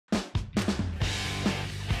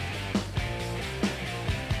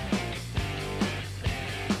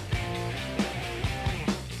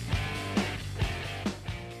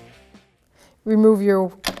Remove your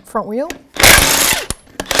front wheel.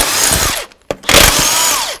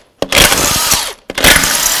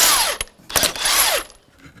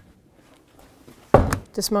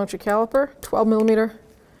 Dismount your caliper, 12mm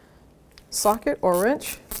socket or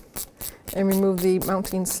wrench, and remove the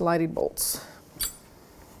mounting sliding bolts.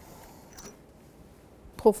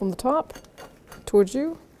 Pull from the top towards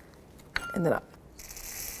you and then up.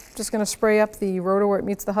 Just going to spray up the rotor where it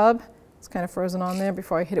meets the hub. It's kind of frozen on there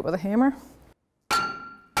before I hit it with a hammer.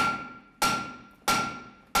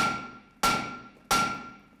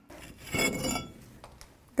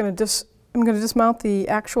 I'm going to dismount the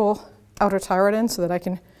actual outer tie rod end so that I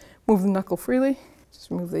can move the knuckle freely. Just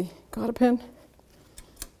remove the cotter pin.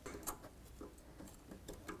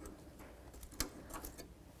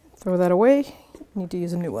 Throw that away. Need to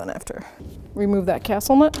use a new one after. Remove that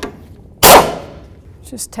castle nut.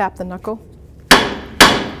 Just tap the knuckle.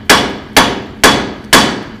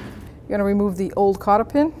 You're going to remove the old cotter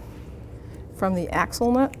pin from the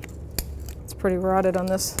axle nut. It's pretty rotted on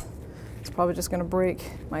this. It's probably just going to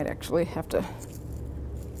break. Might actually have to.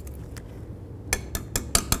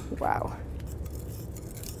 Wow.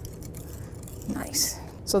 Nice.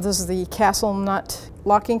 So this is the castle nut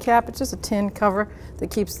locking cap. It's just a tin cover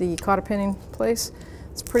that keeps the cotter pin in place.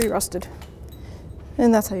 It's pretty rusted.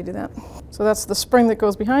 And that's how you do that. So that's the spring that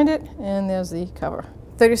goes behind it, and there's the cover.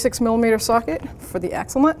 36mm socket for the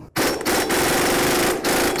axle nut.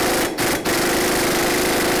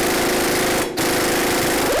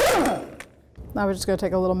 Now we're just going to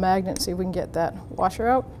take a little magnet and see if we can get that washer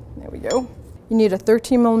out. There we go. You need a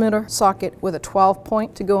 13mm socket with a 12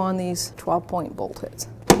 point to go on these 12-point bolt heads.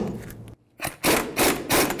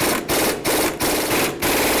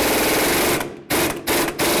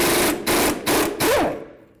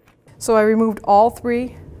 So I removed all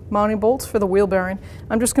 3 mounting bolts for the wheel bearing.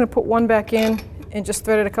 I'm just going to put one back in and just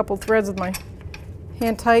threaded a couple threads with my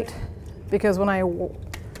hand tight, because when I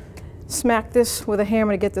smack this with a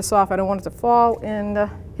hammer to get this off, I don't want it to fall and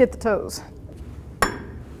hit the toes.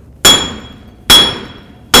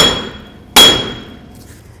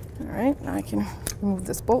 Alright, now I can remove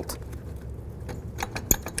this bolt.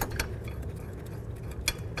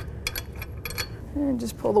 And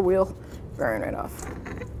just pull the wheel bearing right off.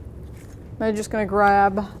 Now you're just going to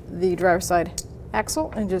grab the driver's side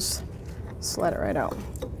axle and just slide it right out.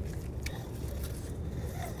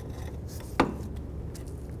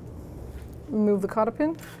 Remove the cotter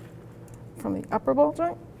pin from the upper ball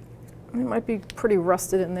joint. It might be pretty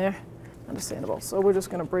rusted in there. Understandable. So we're just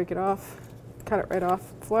going to break it off, cut it right off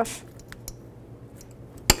flush.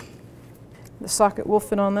 The socket will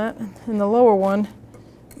fit on that. And the lower one,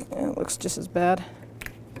 it looks just as bad.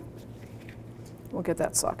 We'll get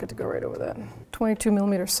that socket to go right over that.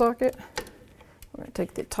 22mm socket. We're going to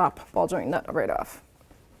take the top ball joint nut right off.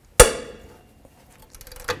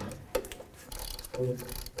 I'm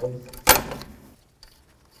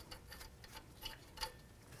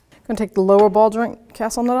going to take the lower ball joint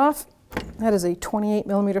castle nut off. That is a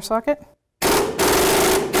 28mm socket.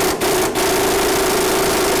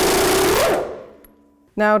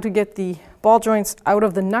 Now to get the ball joints out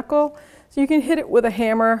of the knuckle, so you can hit it with a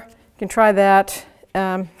hammer. You can try that.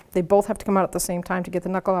 They both have to come out at the same time to get the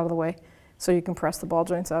knuckle out of the way, so you can press the ball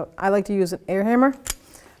joints out. I like to use an air hammer.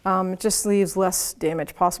 It just leaves less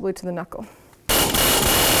damage, possibly to the knuckle.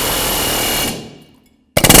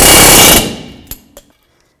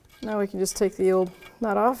 Now we can just take the old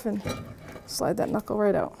nut off and slide that knuckle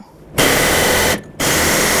right out.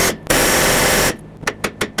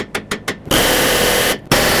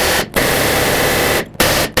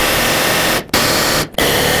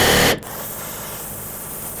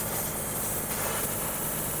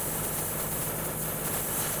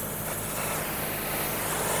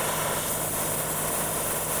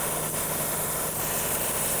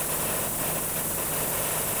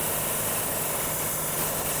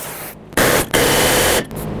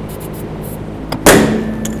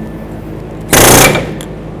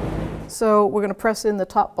 So we're going to press in the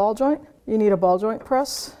top ball joint. You need a ball joint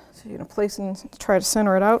press. So you're going to place and try to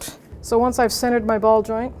center it out. So once I've centered my ball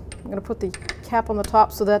joint, I'm going to put the cap on the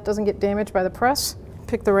top so that doesn't get damaged by the press.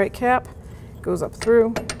 Pick the right cap, goes up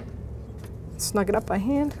through, snug it up by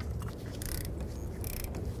hand.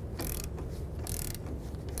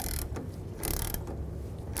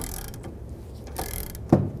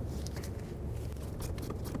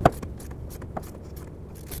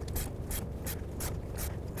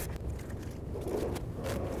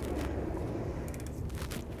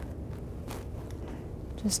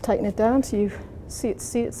 Just tighten it down so you see it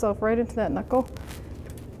seat itself right into that knuckle.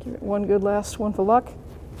 Give it one good last one for luck.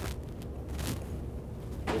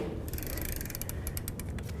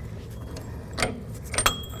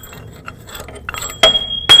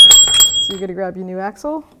 So you're going to grab your new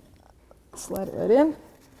axle, slide it right in.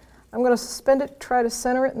 I'm going to suspend it, try to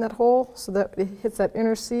center it in that hole so that it hits that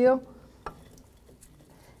inner seal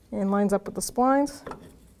and lines up with the splines.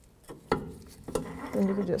 Then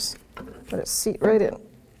you can just let it seat right in.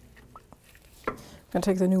 I'm going to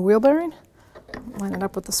take the new wheel bearing, line it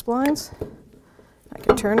up with the splines. I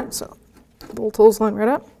can turn it so the bolt holes line right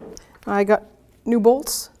up. I got new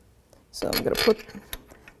bolts, so I'm going to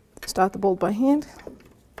start the bolt by hand.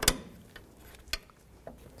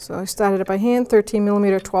 So I started it by hand, 13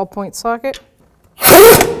 millimeter 12-point socket.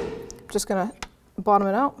 Just going to bottom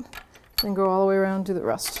it out and go all the way around and do the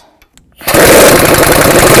rest.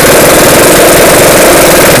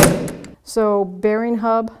 So bearing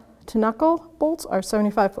hub to knuckle bolts are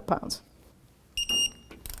 75 foot-pounds.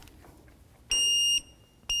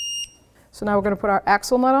 So now we're going to put our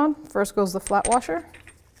axle nut on. First goes the flat washer.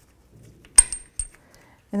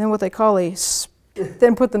 And then what they call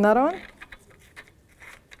then put the nut on.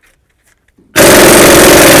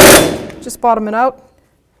 Just bottom it out.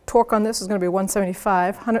 Torque on this is going to be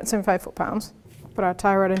 175 foot-pounds. Put our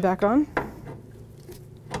tie rod back on.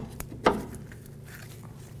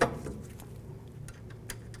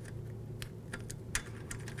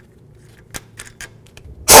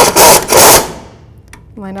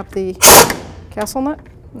 Line up the castle nut.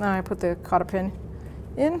 Now I put the cotter pin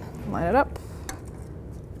in, line it up.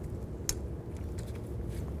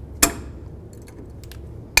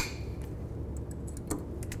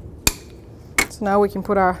 So now we can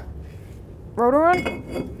put our rotor on.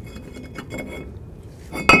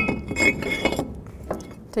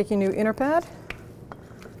 Take your new inner pad,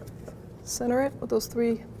 center it with those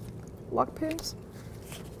 3 lock pins.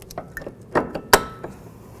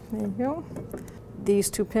 There you go. These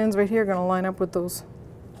 2 pins right here are going to line up with those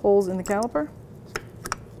holes in the caliper.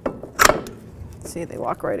 See, they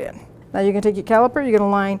lock right in. Now you can take your caliper, you're going to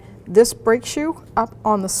line this brake shoe up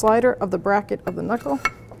on the slider of the bracket of the knuckle.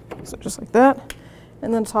 So just like that.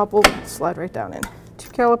 And then top will slide right down in. 2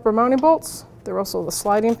 caliper mounting bolts. They're also the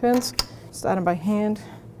sliding pins. Start them by hand.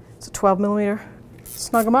 It's a 12 millimeter.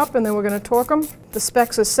 Snug them up and then we're going to torque them. The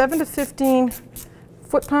specs is 7 to 15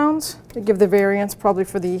 foot-pounds. They give the variance probably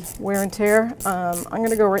for the wear and tear. I'm going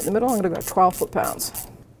to go right in the middle. I'm going to go 12 foot-pounds.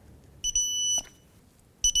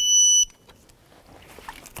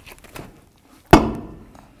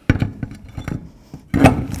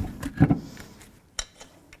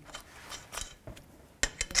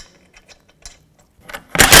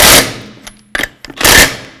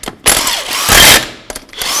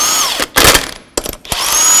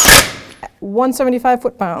 $175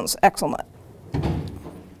 foot-pounds axle nut.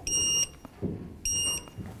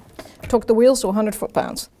 Torque the wheels to 100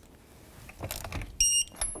 foot-pounds.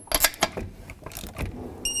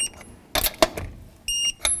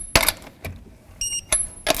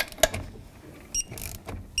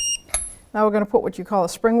 Now we're going to put what you call a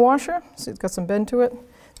spring washer. See, it's got some bend to it.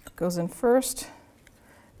 It goes in first.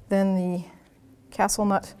 Then the castle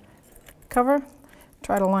nut cover.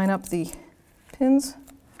 Try to line up the pins,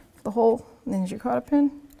 the hole, and then use your cotter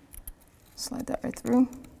pin. Slide that right through.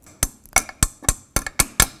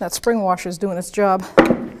 That spring washer is doing its job,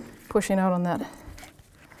 pushing out on that.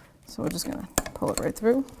 So we're just going to pull it right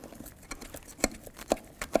through.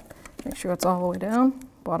 Make sure it's all the way down,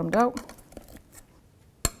 bottomed out.